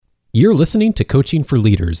You're listening to Coaching for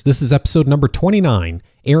Leaders. This is episode number 29,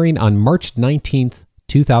 airing on March 19th,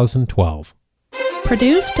 2012.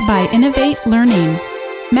 Produced by Innovate Learning,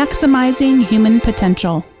 maximizing human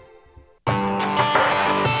potential.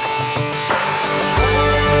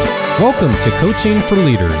 Welcome to Coaching for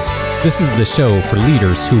Leaders. This is the show for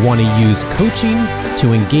leaders who want to use coaching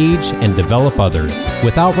to engage and develop others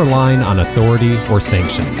without relying on authority or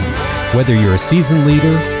sanctions. Whether you're a seasoned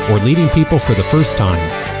leader or leading people for the first time,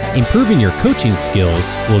 improving your coaching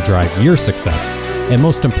skills will drive your success, and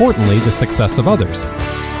most importantly, the success of others.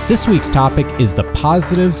 This week's topic is the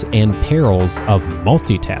positives and perils of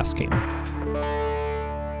multitasking.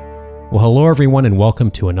 Well, hello everyone, and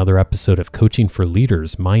welcome to another episode of Coaching for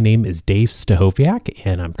Leaders. My name is Dave Stachowiak,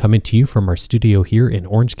 and I'm coming to you from our studio here in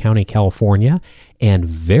Orange County, California, and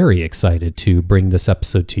very excited to bring this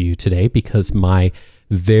episode to you today because my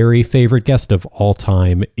very favorite guest of all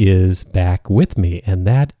time is back with me, and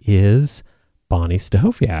that is Bonnie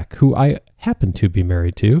Stachowiak, who I happen to be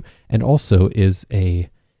married to, and also is an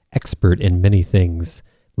expert in many things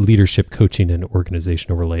leadership, coaching, and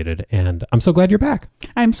organizational related. And I'm so glad you're back.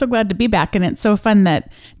 I'm so glad to be back, and it's so fun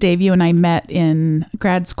that, Dave, you and I met in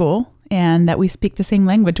grad school, and that we speak the same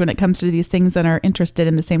language when it comes to these things and are interested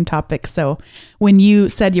in the same topics. So when you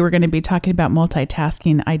said you were going to be talking about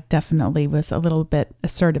multitasking, I definitely was a little bit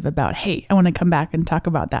assertive about, hey, I want to come back and talk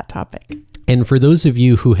about that topic. And for those of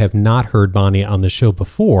you who have not heard Bonnie on the show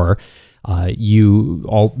before,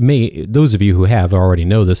 those of you who have already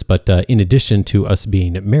know this, but in addition to us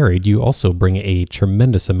being married, you also bring a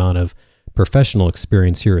tremendous amount of professional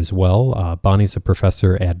experience here as well. Bonnie's a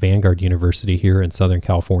professor at Vanguard University here in Southern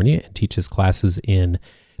California and teaches classes in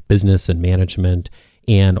business and management,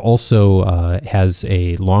 and also has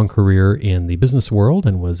a long career in the business world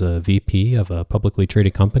and was a VP of a publicly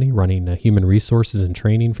traded company running human resources and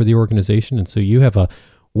training for the organization. And so you have a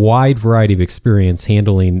wide variety of experience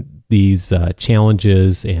handling these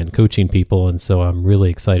challenges and coaching people. And so I'm really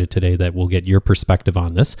excited today that we'll get your perspective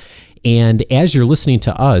on this. And as you're listening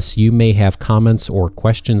to us, you may have comments or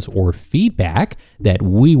questions or feedback that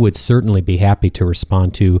we would certainly be happy to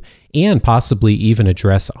respond to and possibly even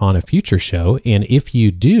address on a future show. And if you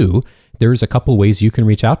do, there's a couple ways you can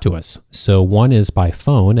reach out to us. So one is by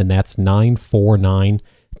phone, and that's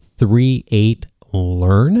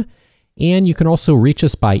 949-38-LEARN. And you can also reach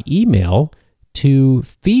us by email to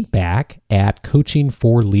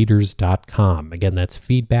feedback@coachingforleaders.com. Again, that's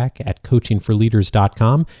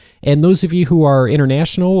feedback@coachingforleaders.com. And those of you who are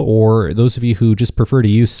international, or those of you who just prefer to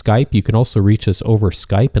use Skype, you can also reach us over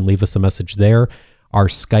Skype and leave us a message there. Our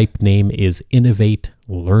Skype name is Innovate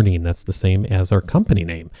Learning. That's the same as our company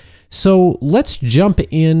name. So let's jump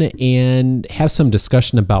in and have some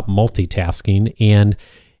discussion about multitasking. And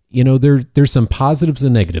you know, there's some positives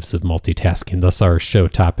and negatives of multitasking. Thus, our show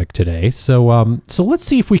topic today. So let's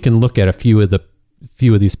see if we can look at a few of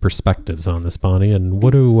these perspectives on this, Bonnie. And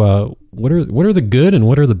what are the good and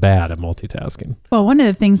what are the bad of multitasking? Well, one of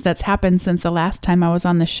the things that's happened since the last time I was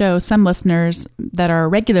on the show, some listeners that are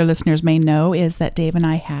regular listeners may know, is that Dave and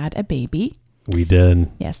I had a baby. We did.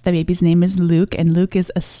 Yes, the baby's name is Luke, and Luke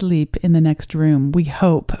is asleep in the next room. We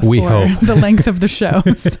hope for the length of the show.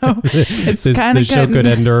 So it's kind of the show could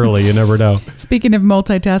end early. You never know. Speaking of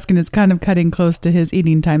multitasking, it's kind of cutting close to his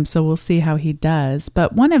eating time, so we'll see how he does.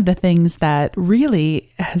 But one of the things that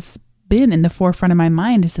really has been in the forefront of my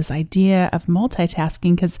mind is this idea of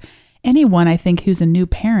multitasking, because anyone, I think, who's a new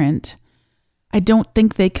parent, I don't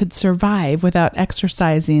think they could survive without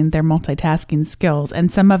exercising their multitasking skills. And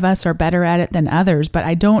some of us are better at it than others, but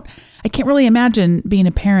I can't really imagine being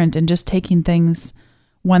a parent and just taking things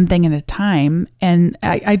one thing at a time. And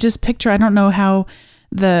I just picture, I don't know how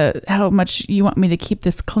much you want me to keep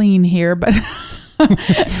this clean here, but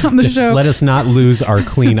on the show. Let us not lose our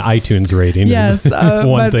clean iTunes rating. Yes.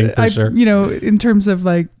 One thing for sure. You know, in terms of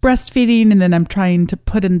like breastfeeding, and then I'm trying to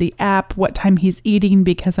put in the app what time he's eating,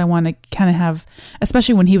 because I want to kind of have,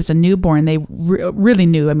 especially when he was a newborn, they really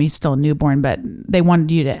knew, I mean, he's still a newborn, but they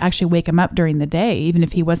wanted you to actually wake him up during the day, even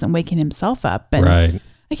if he wasn't waking himself up. And right.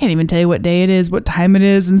 I can't even tell you what day it is, what time it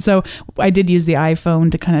is. And so I did use the iPhone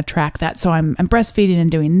to kind of track that. So I'm breastfeeding and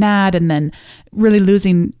doing that, and then really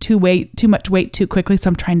losing too much weight too quickly. So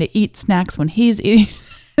I'm trying to eat snacks when he's eating.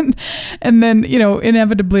 And then, you know,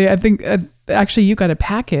 inevitably, I think actually you got a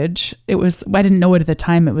package. I didn't know it at the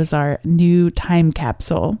time. It was our new time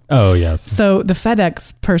capsule. Oh, yes. So the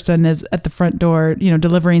FedEx person is at the front door, you know,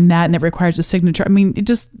 delivering that, and it requires a signature. I mean,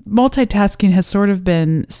 multitasking has sort of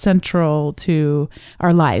been central to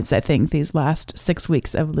our lives, I think, these last 6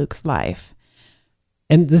 weeks of Luke's life.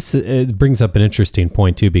 And this brings up an interesting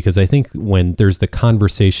point too, because I think when there's the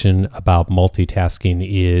conversation about multitasking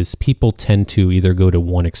is people tend to either go to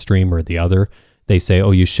one extreme or the other. They say,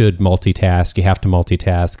 oh, you should multitask. You have to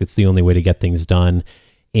multitask. It's the only way to get things done.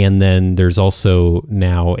 And then there's also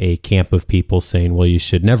now a camp of people saying, well, you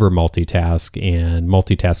should never multitask, and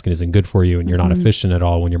multitasking isn't good for you, and you're not efficient at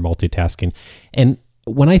all when you're multitasking. And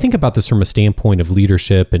when I think about this from a standpoint of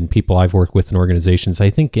leadership and people I've worked with in organizations, I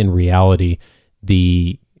think in reality,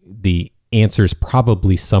 the answer is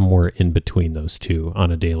probably somewhere in between those two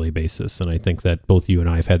on a daily basis. And I think that both you and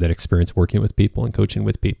I have had that experience working with people and coaching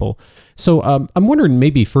with people. So I'm wondering,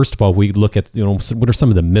 maybe first of all, we look at, what are some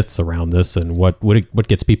of the myths around this, and what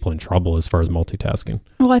gets people in trouble as far as multitasking?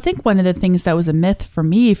 Well, I think one of the things that was a myth for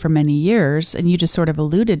me for many years, and you just sort of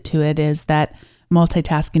alluded to it, is that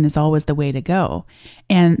multitasking is always the way to go.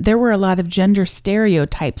 And there were a lot of gender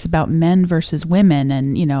stereotypes about men versus women,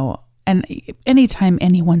 and and anytime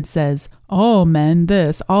anyone says, all men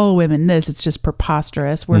this, all women this, it's just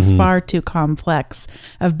preposterous. We're far too complex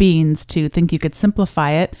of beings to think you could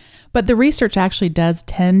simplify it. But the research actually does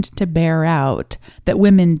tend to bear out that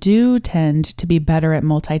women do tend to be better at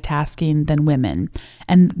multitasking than women.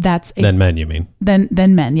 And that's than men, you mean? Than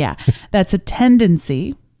men, yeah. That's a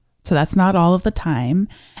tendency. So that's not all of the time.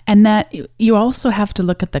 And that you also have to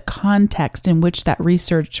look at the context in which that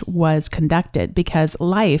research was conducted, because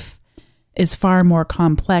life is far more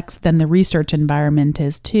complex than the research environment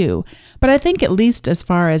is too. But I think, at least as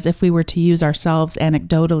far as if we were to use ourselves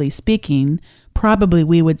anecdotally speaking, probably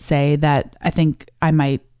we would say that I think I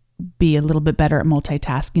might be a little bit better at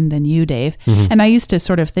multitasking than you, Dave. And I used to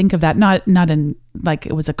sort of think of that, not in like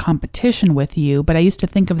it was a competition with you, but I used to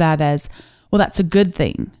think of that as, well, that's a good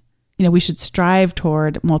thing. We should strive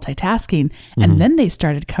toward multitasking. And then they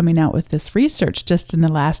started coming out with this research just in the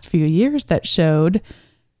last few years that showed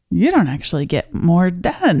you don't actually get more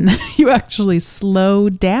done. You actually slow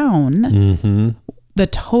down the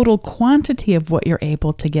total quantity of what you're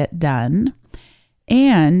able to get done.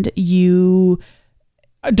 And you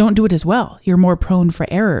don't do it as well. You're more prone for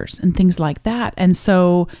errors and things like that. And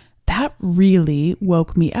so that really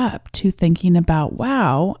woke me up to thinking about,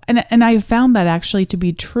 wow. And I found that actually to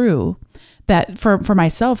be true, that for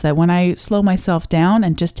myself, that when I slow myself down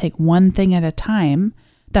and just take one thing at a time,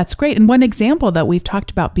 that's great. And one example that we've talked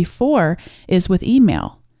about before is with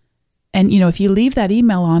email. And, if you leave that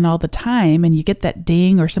email on all the time and you get that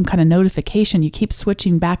ding or some kind of notification, you keep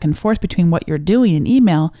switching back and forth between what you're doing and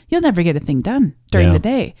email, you'll never get a thing done during the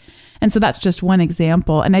day. And so that's just one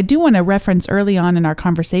example. And I do want to reference early on in our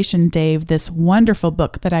conversation, Dave, this wonderful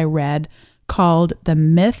book that I read called The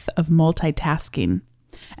Myth of Multitasking.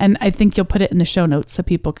 And I think you'll put it in the show notes so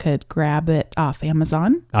people could grab it off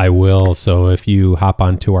Amazon. I will. So if you hop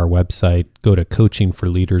onto our website, go to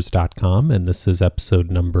coachingforleaders.com, and this is episode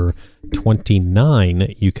number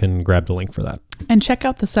 29. You can grab the link for that. And check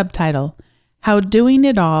out the subtitle, How Doing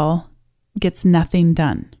It All Gets Nothing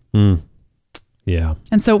Done. Yeah.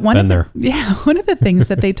 And so one of the things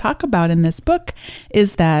that they talk about in this book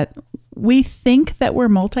is that we think that we're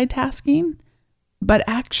multitasking, but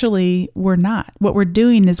actually we're not. What we're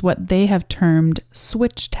doing is what they have termed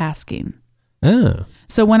switch tasking.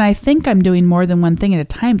 So when I think I'm doing more than one thing at a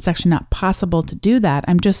time, it's actually not possible to do that.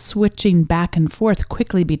 I'm just switching back and forth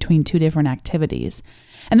quickly between two different activities.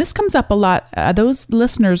 And this comes up a lot. Those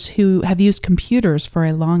listeners who have used computers for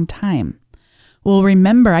a long time will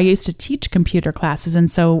remember I used to teach computer classes. And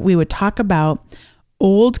so we would talk about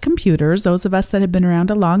old computers, those of us that have been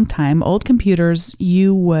around a long time. Old computers,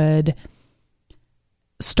 you would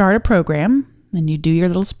start a program and you do your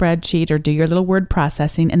little spreadsheet or do your little word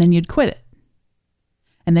processing, and then you'd quit it.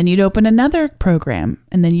 And then you'd open another program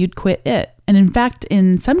and then you'd quit it. And in fact,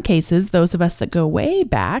 in some cases, those of us that go way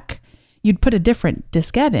back, you'd put a different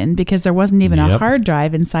diskette in because there wasn't even a hard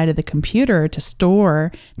drive inside of the computer to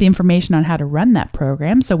store the information on how to run that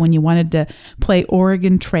program. So when you wanted to play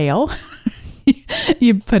Oregon Trail,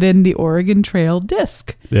 you put in the Oregon Trail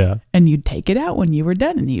disk. Yeah. And you'd take it out when you were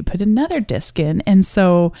done and you put another disk in. And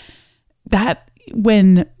so that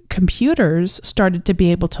when computers started to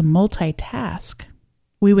be able to multitask,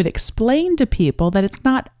 we would explain to people that it's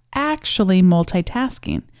not actually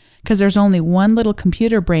multitasking because there's only one little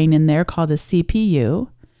computer brain in there called a CPU,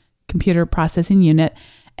 computer processing unit.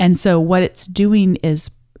 And so what it's doing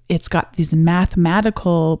is it's got these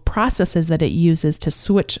mathematical processes that it uses to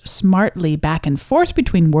switch smartly back and forth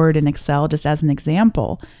between Word and Excel, just as an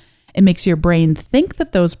example. It makes your brain think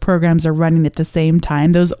that those programs are running at the same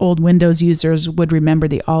time. Those old Windows users would remember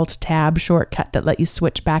the Alt-Tab shortcut that let you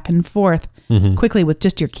switch back and forth quickly with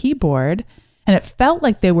just your keyboard. And it felt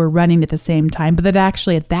like they were running at the same time, but that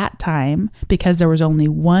actually at that time, because there was only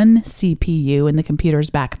one CPU in the computers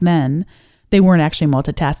back then, they weren't actually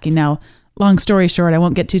multitasking. Now, long story short, I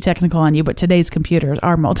won't get too technical on you, but today's computers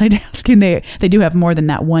are multitasking. They do have more than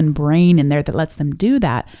that one brain in there that lets them do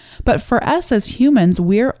that. But for us as humans,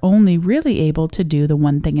 we're only really able to do the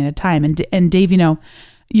one thing at a time. And Dave,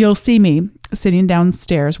 you'll see me sitting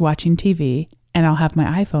downstairs watching TV, and I'll have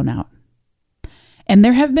my iPhone out. And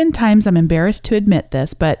there have been times, I'm embarrassed to admit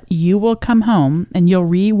this, but you will come home and you'll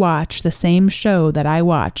rewatch the same show that I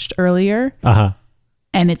watched earlier. Uh-huh.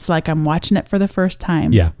 And it's like I'm watching it for the first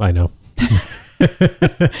time. Yeah, I know.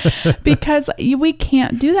 Because we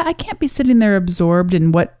can't do that. I can't be sitting there absorbed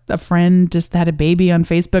in what a friend just had a baby on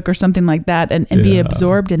Facebook or something like that and be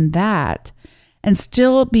absorbed in that and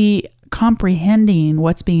still be comprehending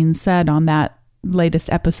what's being said on that latest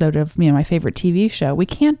episode of my favorite TV show. We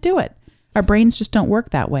can't do it. Our brains just don't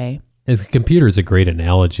work that way. The computer is a great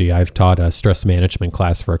analogy. I've taught a stress management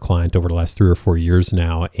class for a client over the last 3 or 4 years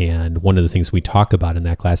now, and one of the things we talk about in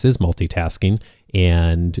that class is multitasking.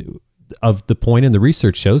 And of the point, and the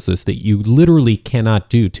research shows this, that you literally cannot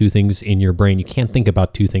do two things in your brain. You can't think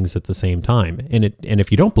about two things at the same time. And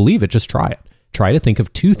if you don't believe it, just try it. Try to think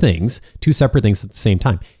of two separate things at the same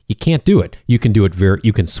time. You can't do it. You can do it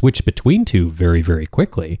you can switch between two very, very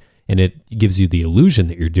quickly. And it gives you the illusion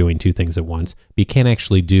that you're doing two things at once, but you can't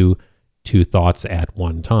actually do two thoughts at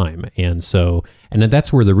one time. And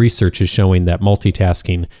that's where the research is showing that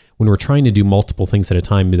multitasking, when we're trying to do multiple things at a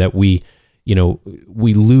time, that we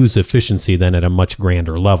lose efficiency then at a much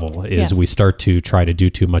grander level. Yes. We start to try to do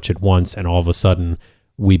too much at once, and all of a sudden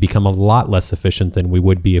we become a lot less efficient than we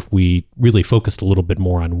would be if we really focused a little bit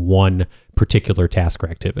more on one particular task or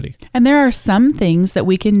activity. And there are some things that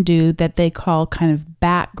we can do that they call kind of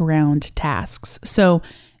background tasks. So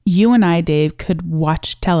you and I, Dave, could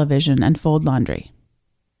watch television and fold laundry.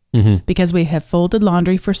 Mm-hmm. Because we have folded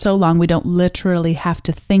laundry for so long, we don't literally have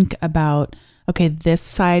to think about, okay, this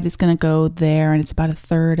side is going to go there and it's about a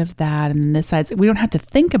third of that. And this side, we don't have to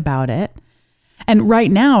think about it. And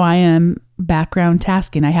right now I am background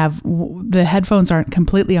tasking. The headphones aren't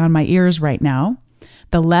completely on my ears right now.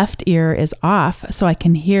 The left ear is off, so I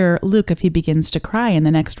can hear Luke if he begins to cry in the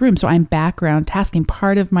next room. So I'm background tasking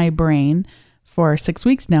part of my brain for 6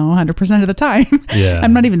 weeks now, 100% of the time. Yeah.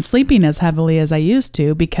 I'm not even sleeping as heavily as I used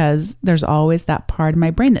to because there's always that part of my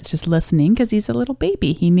brain that's just listening because he's a little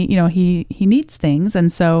baby. He needs things.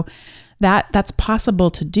 And so that's possible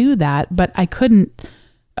to do that, but I couldn't.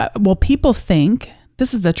 People think,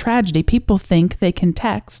 this is the tragedy, people think they can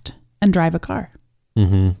text and drive a car.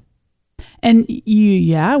 Mm-hmm. And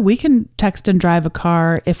we can text and drive a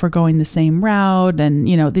car if we're going the same route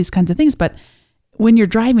and, these kinds of things. But when you're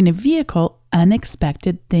driving a vehicle,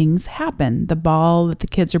 unexpected things happen. The ball that the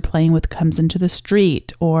kids are playing with comes into the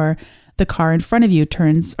street, or the car in front of you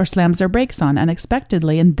turns or slams their brakes on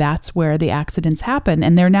unexpectedly. And that's where the accidents happen.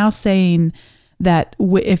 And they're now saying that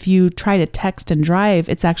if you try to text and drive,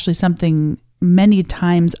 it's actually something many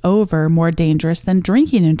times over more dangerous than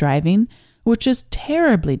drinking and driving, which is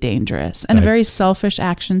terribly dangerous and a very selfish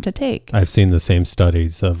action to take. I've seen the same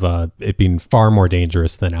studies of it being far more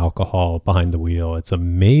dangerous than alcohol behind the wheel. It's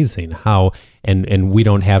amazing how, and we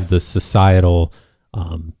don't have the societal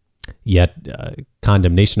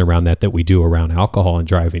condemnation around that we do around alcohol and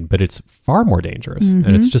driving, but it's far more dangerous. Mm-hmm.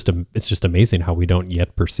 And it's just amazing how we don't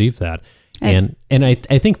yet perceive that. And I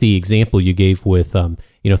think the example you gave with,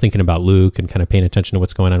 thinking about Luke and kind of paying attention to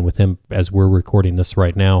what's going on with him as we're recording this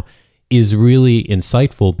right now is really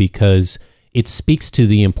insightful because it speaks to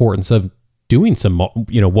the importance of doing some,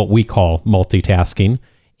 what we call multitasking,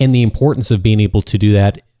 and the importance of being able to do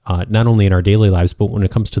that not only in our daily lives, but when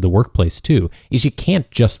it comes to the workplace too, is you can't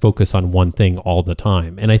just focus on one thing all the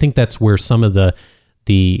time. And I think that's where some of the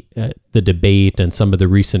debate and some of the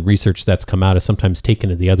recent research that's come out is sometimes taken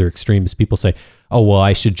to the other extremes. People say, oh, well,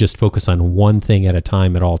 I should just focus on one thing at a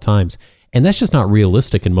time at all times. And that's just not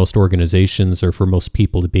realistic in most organizations or for most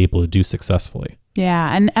people to be able to do successfully.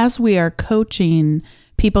 Yeah. And as we are coaching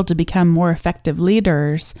people to become more effective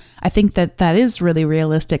leaders, I think that is really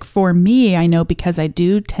realistic. For me, I know because I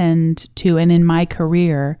do tend to, and in my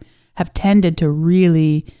career, have tended to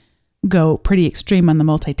really go pretty extreme on the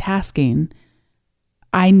multitasking.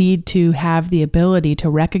 I need to have the ability to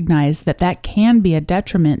recognize that can be a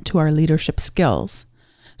detriment to our leadership skills.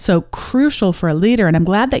 So crucial for a leader, and I'm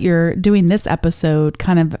glad that you're doing this episode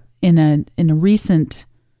kind of in recent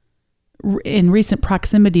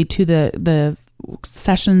proximity to the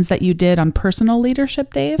sessions that you did on personal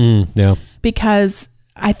leadership, Dave. Yeah. Because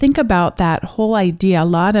I think about that whole idea. A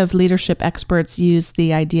lot of leadership experts use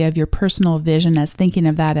the idea of your personal vision as thinking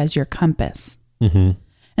of that as your compass. Mm-hmm.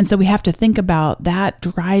 And so we have to think about that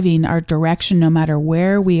driving our direction no matter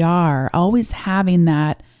where we are, always having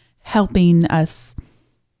that helping us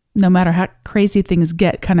no matter how crazy things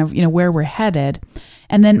get, kind of, where we're headed.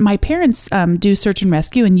 And then my parents do search and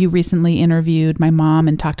rescue, and you recently interviewed my mom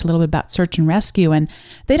and talked a little bit about search and rescue, and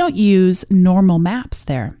they don't use normal maps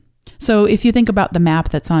there. So if you think about the map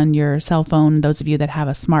that's on your cell phone, those of you that have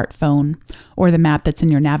a smartphone, or the map that's in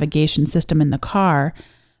your navigation system in the car,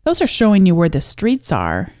 those are showing you where the streets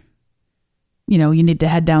are. You need to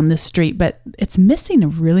head down this street, but it's missing a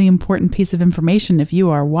really important piece of information if you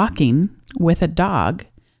are walking with a dog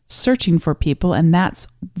searching for people, and that's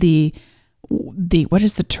the what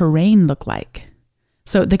does the terrain look like?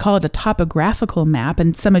 So they call it a topographical map,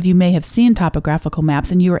 and some of you may have seen topographical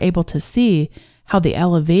maps, and you are able to see how the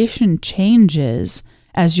elevation changes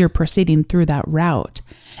as you're proceeding through that route.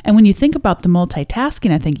 And when you think about the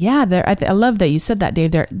multitasking, I think, I love that you said that,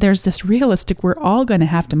 Dave. There's this realistic, we're all going to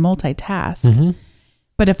have to multitask. Mm-hmm.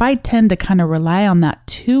 But if I tend to kind of rely on that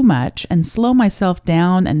too much and slow myself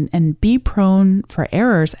down and be prone for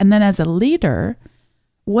errors, and then as a leader,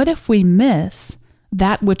 what if we miss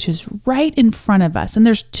that which is right in front of us? And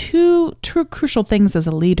there's two crucial things as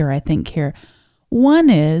a leader, I think, here. One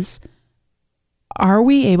is, are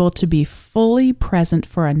we able to be fully present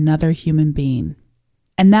for another human being?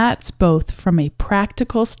 And that's both from a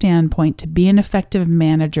practical standpoint, to be an effective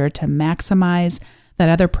manager, to maximize that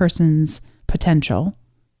other person's potential,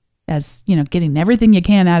 as, getting everything you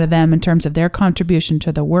can out of them in terms of their contribution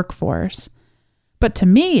to the workforce. But to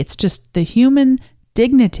me, it's just the human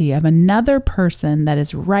dignity of another person that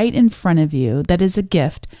is right in front of you, that is a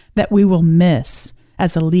gift that we will miss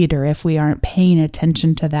as a leader if we aren't paying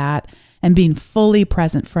attention to that and being fully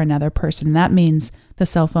present for another person. And that means the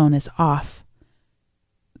cell phone is off.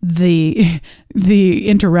 The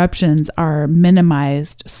interruptions are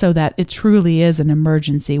minimized so that it truly is an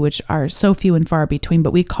emergency, which are so few and far between,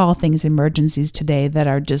 but we call things emergencies today that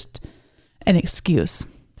are just an excuse.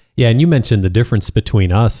 Yeah, and you mentioned the difference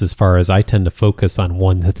between us as far as I tend to focus on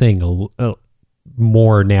one thing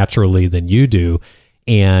more naturally than you do,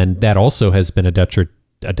 and that also has been a detriment,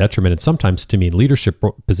 and sometimes to me in leadership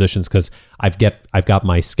positions, because I've got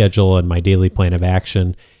my schedule and my daily plan of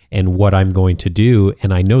action and what I'm going to do,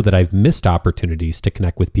 and I know that I've missed opportunities to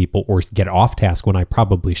connect with people or get off task when I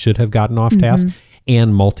probably should have gotten off task,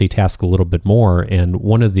 and multitask a little bit more. And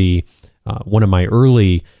one of my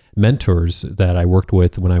early mentors that I worked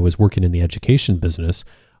with when I was working in the education business,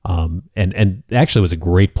 and actually was a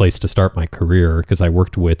great place to start my career, because I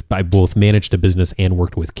both managed a business and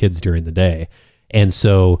worked with kids during the day. And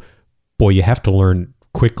so, boy, you have to learn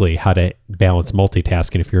quickly how to balance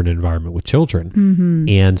multitasking if you're in an environment with children. Mm-hmm.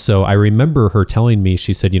 And so I remember her telling me,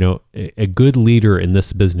 she said, a good leader in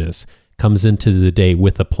this business comes into the day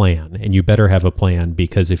with a plan, and you better have a plan,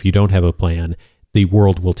 because if you don't have a plan, the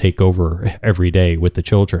world will take over every day with the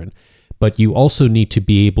children. But you also need to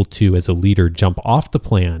be able to, as a leader, jump off the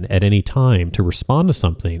plan at any time to respond to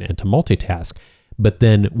something and to multitask. But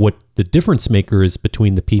then what the difference maker is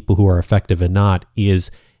between the people who are effective and not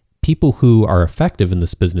is people who are effective in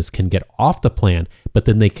this business can get off the plan, but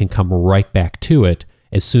then they can come right back to it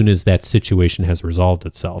as soon as that situation has resolved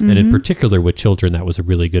itself. And in particular with children, that was a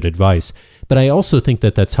really good advice. But I also think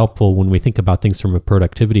that that's helpful when we think about things from a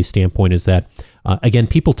productivity standpoint, is that, again,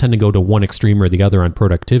 people tend to go to one extreme or the other on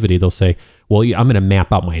productivity. They'll say, well, I'm going to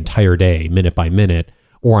map out my entire day minute by minute,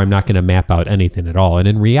 or I'm not going to map out anything at all. And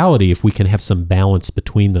in reality, if we can have some balance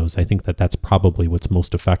between those, I think that that's probably what's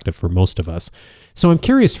most effective for most of us. So I'm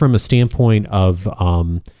curious from a standpoint of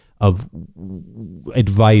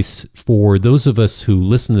advice for those of us who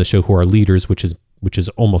listen to the show who are leaders, which is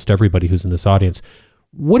almost everybody who's in this audience.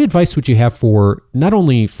 What advice would you have for not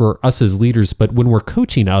only for us as leaders, but when we're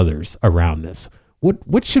coaching others around this?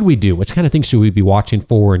 What should we do? What kind of things should we be watching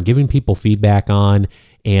for and giving people feedback on,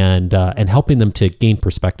 and helping them to gain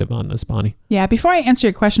perspective on this, Bonnie? Yeah, before I answer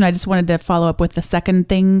your question, I just wanted to follow up with the second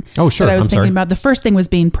thing that I was thinking about. The first thing was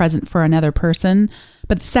being present for another person,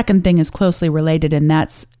 but the second thing is closely related, and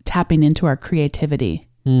that's tapping into our creativity.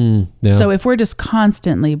 Yeah. So if we're just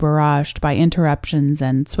constantly barraged by interruptions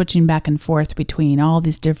and switching back and forth between all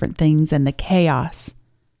these different things and the chaos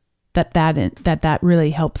that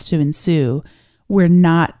really helps to ensue, we're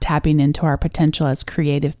not tapping into our potential as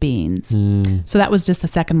creative beings. So that was just the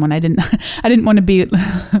second one. I didn't want to be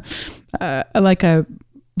like a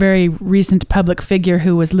very recent public figure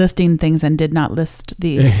who was listing things and did not list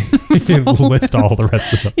the list all the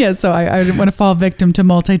rest of them. Yeah, so I didn't want to fall victim to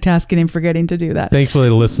multitasking and forgetting to do that. Thankfully,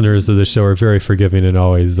 the listeners of the show are very forgiving and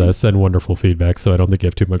always send wonderful feedback, so I don't think you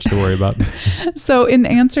have too much to worry about. So in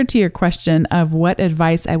answer to your question of what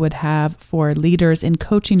advice I would have for leaders in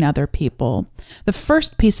coaching other people, the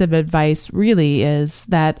first piece of advice really is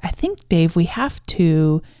that I think, Dave, we have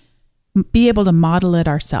to be able to model it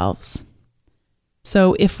ourselves.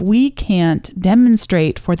 So if we can't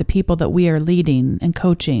demonstrate for the people that we are leading and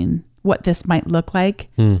coaching what this might look like,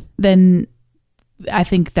 then I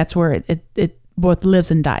think that's where it both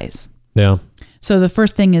lives and dies. Yeah. So the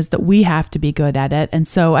first thing is that we have to be good at it. And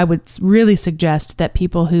so I would really suggest that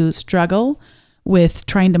people who struggle with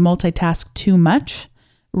trying to multitask too much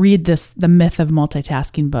read the Myth of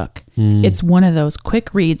Multitasking book. It's one of those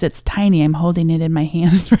quick reads. It's tiny. I'm holding it in my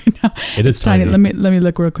hand right now. It is tiny. Let me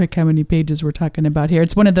look real quick how many pages we're talking about here.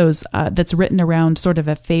 It's one of those that's written around sort of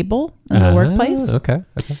a fable in the workplace. Okay.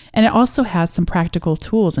 And it also has some practical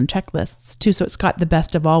tools and checklists too. So it's got the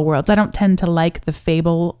best of all worlds. I don't tend to like the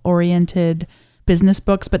fable-oriented business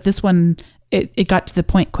books, but this one, it got to the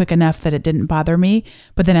point quick enough that it didn't bother me.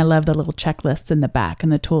 But then I love the little checklists in the back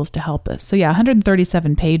and the tools to help us. So yeah,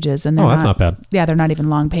 137 pages. And that's not bad. Yeah, they're not even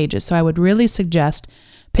long pages. So I would really suggest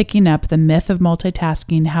picking up The Myth of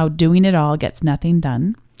Multitasking, How Doing It All Gets Nothing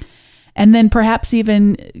Done. And then perhaps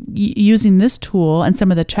even using this tool and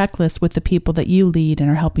some of the checklists with the people that you lead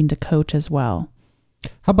and are helping to coach as well.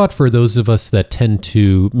 How about for those of us that tend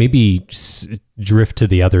to maybe drift to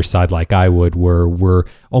the other side like I would, where we're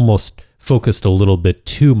almost focused a little bit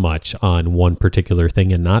too much on one particular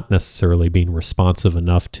thing and not necessarily being responsive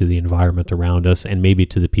enough to the environment around us and maybe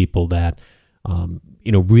to the people that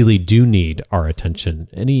really do need our attention.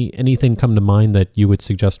 Anything come to mind that you would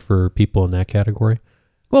suggest for people in that category?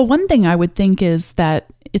 Well, one thing I would think is that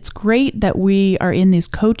it's great that we are in these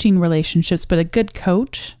coaching relationships, but a good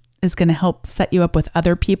coach is going to help set you up with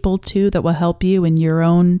other people too that will help you in your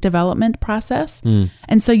own development process.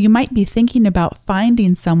 And so you might be thinking about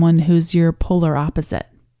finding someone who's your polar opposite.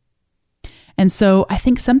 And so I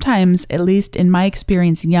think sometimes, at least in my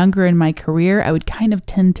experience, younger in my career, I would kind of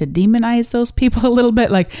tend to demonize those people a little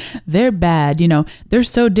bit, like they're bad, they're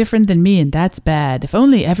so different than me and that's bad. If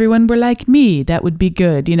only everyone were like me, that would be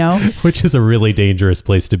good, Which is a really dangerous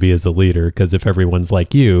place to be as a leader, because if everyone's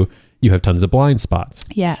like you have tons of blind spots.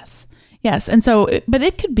 Yes. And so, but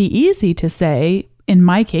it could be easy to say, in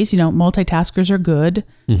my case, multitaskers are good.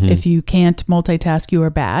 If you can't multitask, you are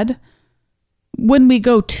bad. When we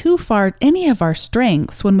go too far, any of our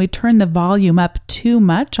strengths, when we turn the volume up too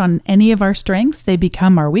much on any of our strengths, they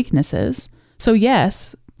become our weaknesses. So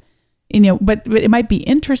yes, but it might be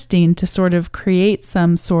interesting to sort of create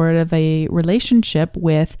some sort of a relationship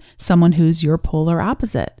with someone who's your polar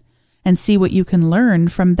opposite and see what you can learn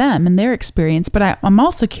from them and their experience. But I'm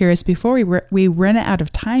also curious, before we run out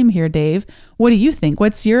of time here, Dave, what do you think?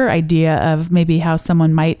 What's your idea of maybe how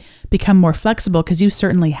someone might become more flexible? Because you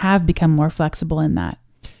certainly have become more flexible in that.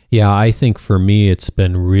 Yeah, I think for me, it's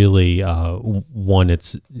been really, being a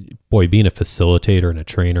facilitator and a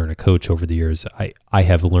trainer and a coach over the years, I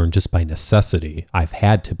have learned just by necessity, I've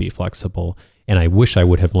had to be flexible. And I wish I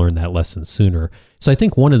would have learned that lesson sooner. So I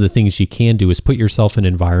think one of the things you can do is put yourself in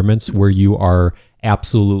environments where you are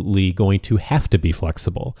absolutely going to have to be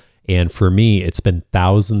flexible. And for me, it's been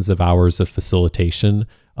thousands of hours of facilitation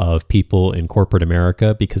of people in corporate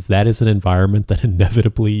America, because that is an environment that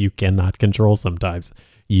inevitably you cannot control sometimes.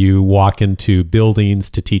 You walk into buildings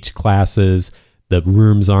to teach classes, the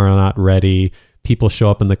rooms are not ready, people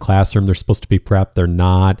show up in the classroom, they're supposed to be prepped, they're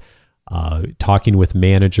not. Talking with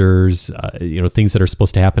managers, things that are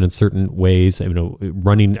supposed to happen in certain ways,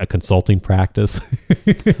 running a consulting practice.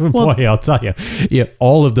 Boy, I'll tell you,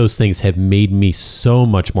 all of those things have made me so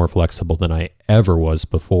much more flexible than I ever was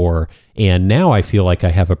before. And now I feel like I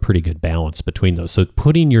have a pretty good balance between those. So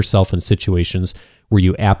putting yourself in situations where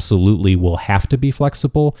you absolutely will have to be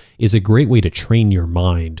flexible is a great way to train your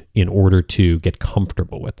mind in order to get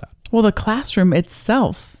comfortable with that. Well, the classroom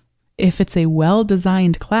itself, if it's a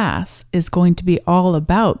well-designed class, is going to be all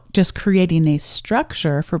about just creating a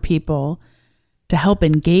structure for people to help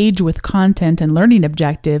engage with content and learning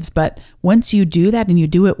objectives. But once you do that and you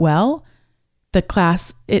do it well, the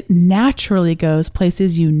class, it naturally goes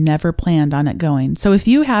places you never planned on it going. So if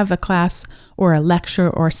you have a class or a lecture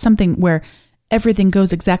or something where everything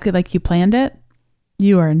goes exactly like you planned it,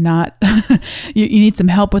 you are not, you need some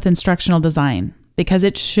help with instructional design, because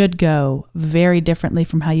it should go very differently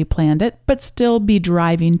from how you planned it, but still be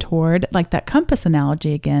driving toward, like that compass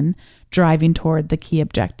analogy again, driving toward the key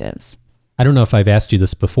objectives. I don't know if I've asked you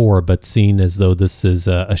this before, but seeing as though this is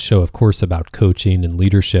a show, of course, about coaching and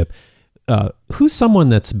leadership, who's someone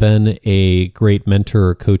that's been a great mentor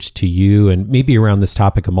or coach to you, and maybe around this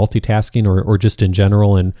topic of multitasking or just in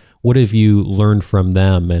general, and what have you learned from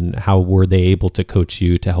them, and how were they able to coach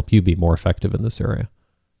you to help you be more effective in this area?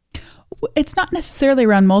 It's not necessarily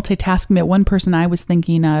around multitasking, but one person I was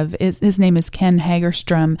thinking of his name is Ken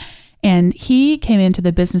Hagerstrom, and he came into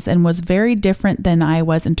the business and was very different than I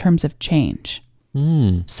was in terms of change.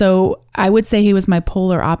 So I would say he was my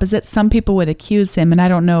polar opposite. Some people would accuse him, and I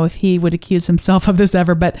don't know if he would accuse himself of this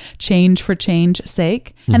ever, but change for change's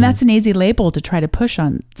sake. And that's an easy label to try to push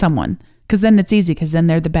on someone, because then it's easy, because then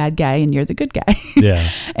they're the bad guy and you're the good guy. Yeah.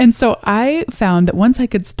 And so I found that once I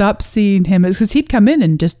could stop seeing him, because he'd come in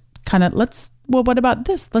and just kind of, what about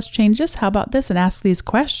this? Let's change this. How about this? And ask these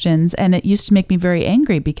questions. And it used to make me very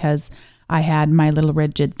angry, because I had my little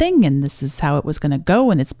rigid thing, and this is how it was going to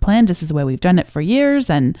go, and it's planned. This is the way we've done it for years.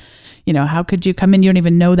 And, how could you come in? You don't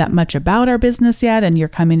even know that much about our business yet, and you're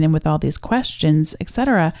coming in with all these questions,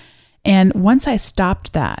 etc. And once I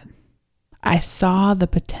stopped that, I saw the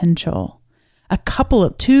potential.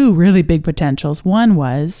 Two really big potentials. One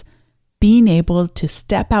was being able to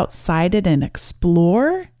step outside it and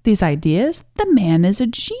explore these ideas. The man is a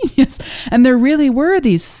genius. And there really were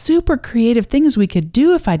these super creative things we could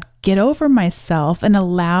do if I'd get over myself and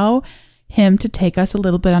allow him to take us a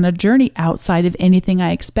little bit on a journey outside of anything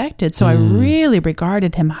I expected. So I really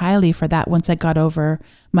regarded him highly for that once I got over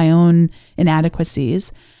my own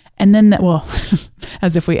inadequacies. And then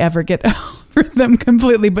as if we ever get over them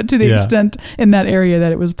completely, but to the extent in that area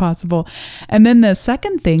that it was possible. And then the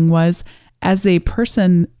second thing was, as a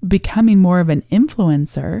person becoming more of an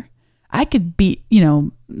influencer, I could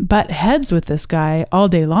butt heads with this guy all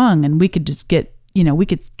day long, and we could just get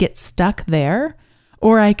stuck there.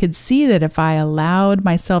 Or I could see that if I allowed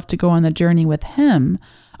myself to go on the journey with him,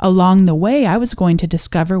 along the way, I was going to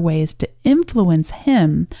discover ways to influence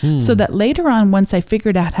him, so that later on, once I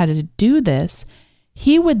figured out how to do this,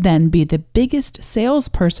 he would then be the biggest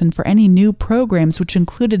salesperson for any new programs, which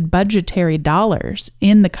included budgetary dollars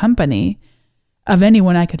in the company, of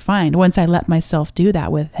anyone I could find, once I let myself do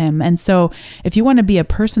that with him. And so if you want to be a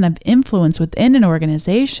person of influence within an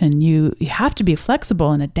organization, you have to be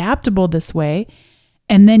flexible and adaptable this way.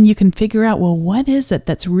 And then you can figure out, what is it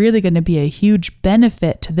that's really going to be a huge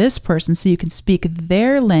benefit to this person, so you can speak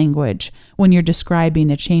their language when you're describing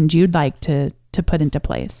a change you'd like to put into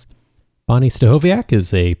place. Bonnie Stachowiak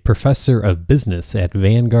is a professor of business at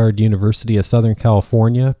Vanguard University of Southern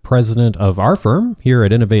California, president of our firm here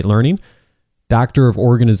at Innovate Learning, doctor of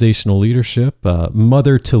organizational leadership,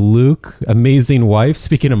 mother to Luke, amazing wife.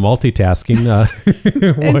 Speaking of multitasking.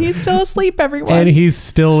 And he's still asleep, everyone. And he's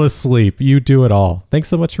still asleep. You do it all. Thanks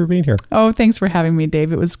so much for being here. Oh, thanks for having me,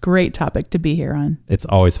 Dave. It was a great topic to be here on. It's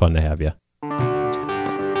always fun to have you.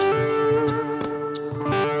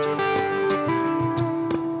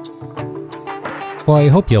 Well, I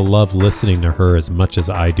hope you love listening to her as much as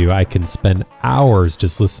I do. I can spend hours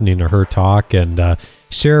just listening to her talk and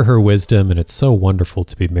share her wisdom, and it's so wonderful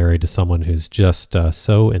to be married to someone who's just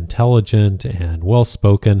so intelligent and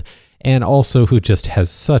well-spoken, and also who just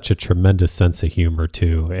has such a tremendous sense of humor,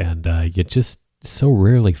 too. And you just so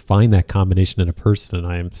rarely find that combination in a person, and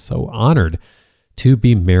I am so honored to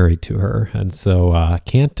be married to her. And so I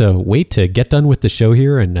can't wait to get done with the show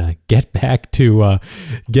here and get back to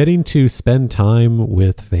getting to spend time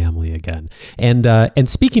with family again. And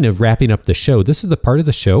speaking of wrapping up the show, this is the part of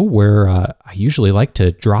the show where I usually like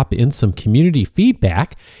to drop in some community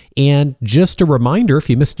feedback. And just a reminder, if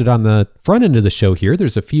you missed it on the front end of the show here,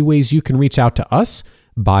 there's a few ways you can reach out to us.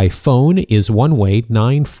 By phone is one way,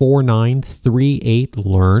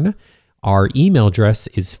 949-38-LEARN. Our email address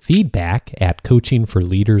is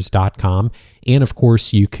feedback@coachingforleaders.com. And of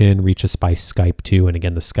course, you can reach us by Skype too. And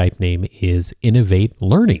again, the Skype name is Innovate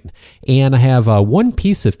Learning. And I have one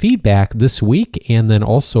piece of feedback this week, and then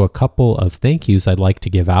also a couple of thank yous I'd like to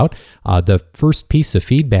give out. The first piece of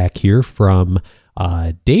feedback here from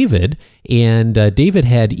David, and David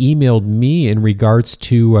had emailed me in regards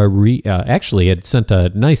to actually had sent a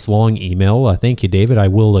nice long email. Thank you, David. I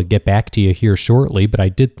will get back to you here shortly, but I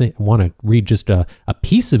did want to read just a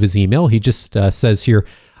piece of his email. He just says here,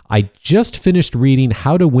 I just finished reading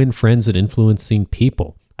How to Win Friends and Influencing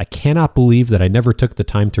People. I cannot believe that I never took the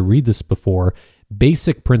time to read this before.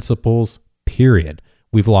 Basic principles, period.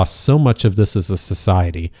 We've lost so much of this as a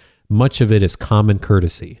society. Much of it is common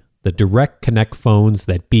courtesy. The direct connect phones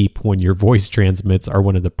that beep when your voice transmits are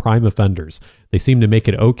one of the prime offenders. They seem to make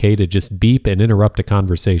it okay to just beep and interrupt a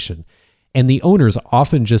conversation. And the owners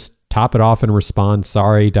often just top it off and respond,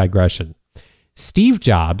 sorry, digression. Steve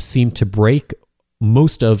Jobs seemed to break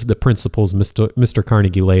most of the principles Mr.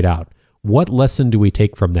 Carnegie laid out. What lesson do we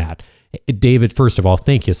take from that? David, first of all,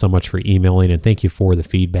 thank you so much for emailing, and thank you for the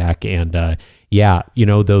feedback. And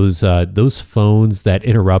those phones that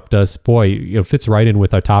interrupt us, boy, fits right in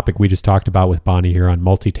with our topic we just talked about with Bonnie here on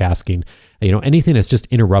multitasking. Anything that's just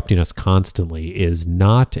interrupting us constantly is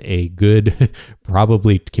not a good,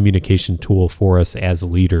 probably communication tool for us as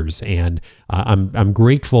leaders. And I'm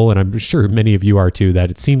grateful, and I'm sure many of you are too, that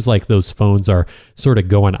it seems like those phones are sort of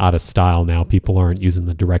going out of style now. People aren't using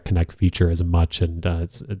the Direct Connect feature as much, and the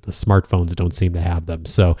smartphones don't seem to have them.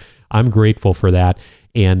 So I'm grateful for that.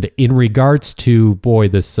 And in regards to,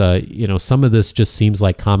 this, some of this just seems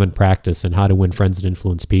like common practice in How to Win Friends and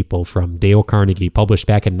Influence People from Dale Carnegie, published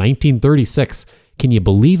back in 1936. Can you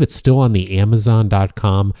believe it's still on the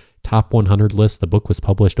Amazon.com top 100 list? The book was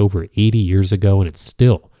published over 80 years ago, and it's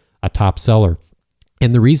still a top seller.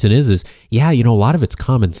 And the reason is a lot of it's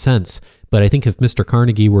common sense. But I think if Mr.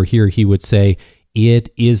 Carnegie were here, he would say,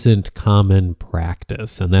 it isn't common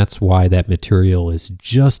practice. And that's why that material is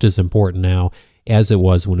just as important now as it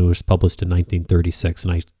was when it was published in 1936.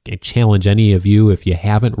 And I challenge any of you, if you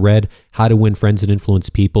haven't read How to Win Friends and Influence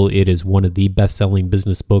People, it is one of the best-selling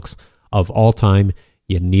business books of all time.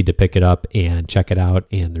 You need to pick it up and check it out.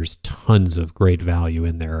 And there's tons of great value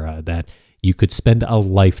in there that you could spend a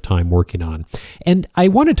lifetime working on. And I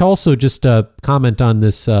wanted to also just comment on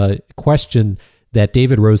this question that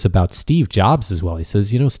David rose about Steve Jobs as well. He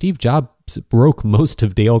says, Steve Jobs broke most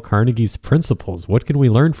of Dale Carnegie's principles. What can we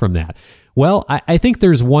learn from that? Well, I think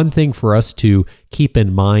there's one thing for us to keep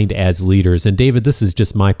in mind as leaders. And David, this is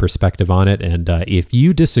just my perspective on it. And if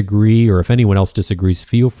you disagree, or if anyone else disagrees,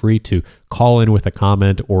 feel free to call in with a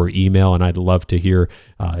comment or email. And I'd love to hear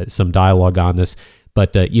some dialogue on this.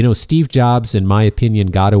 But, Steve Jobs, in my opinion,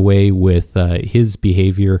 got away with his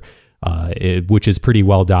behavior, which is pretty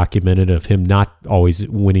well documented, of him not always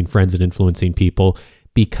winning friends and influencing people,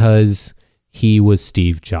 because he was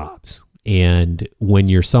Steve Jobs. And when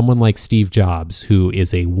you're someone like Steve Jobs, who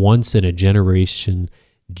is a once-in-a-generation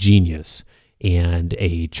genius and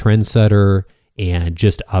a trendsetter and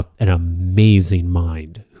just an amazing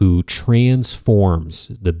mind who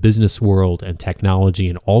transforms the business world and technology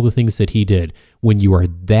and all the things that he did, when you are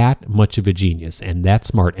that much of a genius and that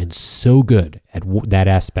smart and so good at that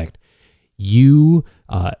aspect, you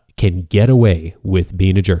can get away with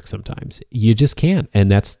being a jerk sometimes. You just can.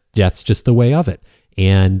 And that's just the way of it.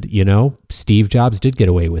 And, Steve Jobs did get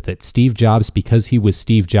away with it. Steve Jobs, because he was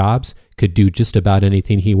Steve Jobs, could do just about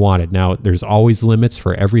anything he wanted. Now, there's always limits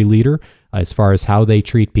for every leader as far as how they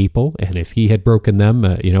treat people. And if he had broken them,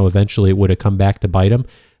 eventually it would have come back to bite him.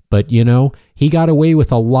 But, he got away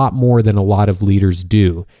with a lot more than a lot of leaders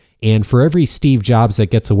do. And for every Steve Jobs that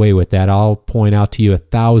gets away with that, I'll point out to you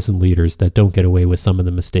 1,000 leaders that don't get away with some of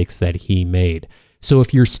the mistakes that he made. So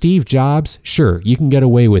if you're Steve Jobs, sure, you can get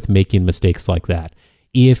away with making mistakes like that.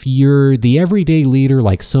 If you're the everyday leader,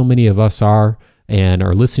 like so many of us are, and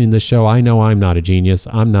are listening to the show, I know I'm not a genius.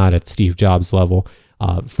 I'm not at Steve Jobs' level.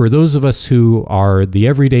 For those of us who are the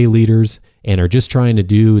everyday leaders and are just trying to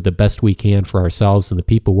do the best we can for ourselves and the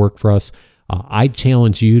people who work for us, I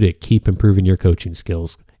challenge you to keep improving your coaching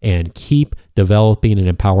skills and keep developing and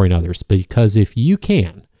empowering others. Because if you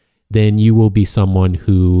can, then you will be someone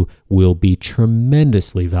who will be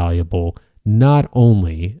tremendously valuable, not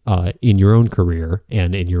only in your own career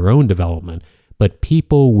and in your own development, but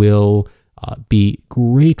people will be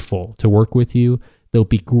grateful to work with you. They'll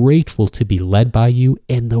be grateful to be led by you,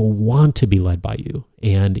 and they'll want to be led by you.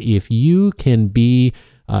 And if you can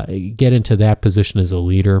get into that position as a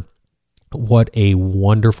leader, what a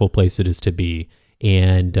wonderful place it is to be,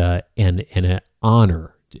 and an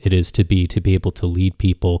honor it is to be able to lead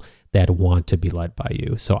people that want to be led by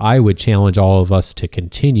you. So I would challenge all of us to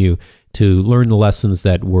continue to learn the lessons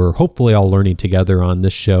that we're hopefully all learning together on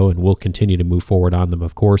this show, and we'll continue to move forward on them,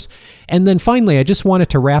 of course. And then finally, I just wanted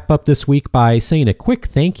to wrap up this week by saying a quick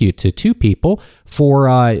thank you to two people for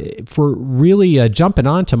really jumping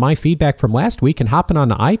on to my feedback from last week and hopping on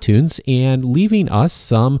to iTunes and leaving us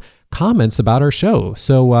some comments about our show.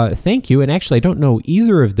 So thank you. And actually, I don't know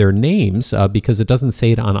either of their names because it doesn't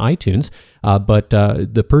say it on iTunes, but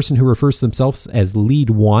the person who refers to themselves as Lead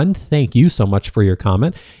One, thank you so much for your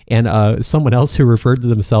comment. And someone else who referred to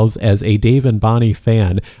themselves as a Dave and Bonnie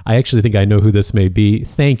fan, I actually think I know who this may be.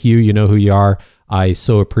 Thank you. You know who you are. I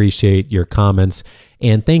so appreciate your comments.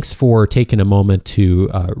 And thanks for taking a moment to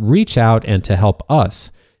reach out and to help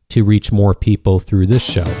us to reach more people through this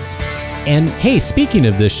show. And hey, speaking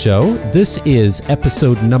of this show, this is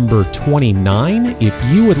episode number 29.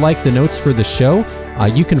 If you would like the notes for the show,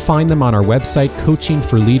 you can find them on our website,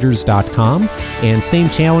 coachingforleaders.com. And same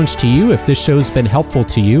challenge to you. If this show's been helpful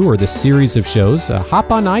to you or this series of shows,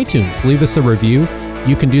 hop on iTunes, leave us a review.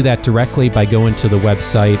 You can do that directly by going to the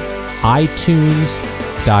website,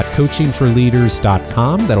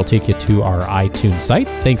 itunes.coachingforleaders.com. That'll take you to our iTunes site.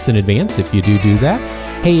 Thanks in advance if you do that.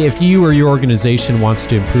 Hey, if you or your organization wants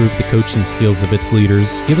to improve the coaching skills of its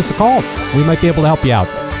leaders, give us a call. We might be able to help you out.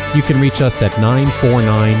 You can reach us at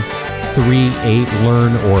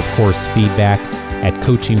 949-38-LEARN or, of course, feedback at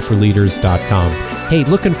coachingforleaders.com. Hey,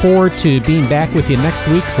 looking forward to being back with you next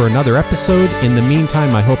week for another episode. In the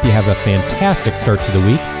meantime, I hope you have a fantastic start to the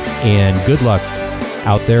week, and good luck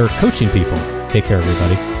out there coaching people. Take care,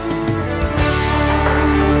 everybody.